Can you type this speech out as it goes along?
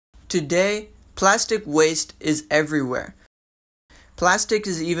Today, plastic waste is everywhere. Plastic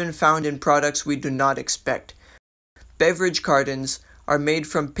is even found in products we do not expect. Beverage cartons are made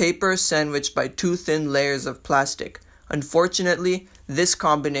from paper sandwiched by two thin layers of plastic. Unfortunately, this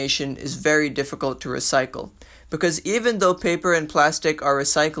combination is very difficult to recycle, because even though paper and plastic are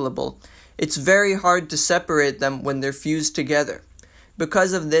recyclable, it's very hard to separate them when they're fused together.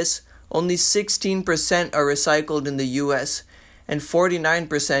 Because of this, only 16% are recycled in the US and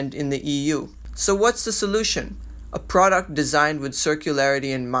 49% in the EU. So what's the solution? A product designed with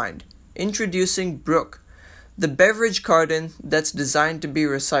circularity in mind. Introducing Bruk, the beverage carton that's designed to be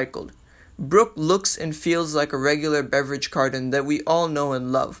recycled. Bruk looks and feels like a regular beverage carton that we all know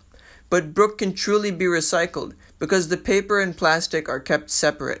and love. But Bruk can truly be recycled because the paper and plastic are kept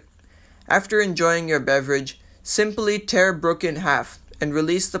separate. After enjoying your beverage, simply tear Bruk in half and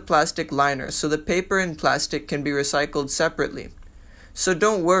release the plastic liner so the paper and plastic can be recycled separately. So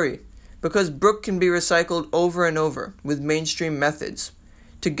don't worry, because Bruk can be recycled over and over with mainstream methods.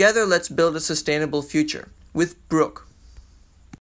 Together, let's build a sustainable future with Bruk.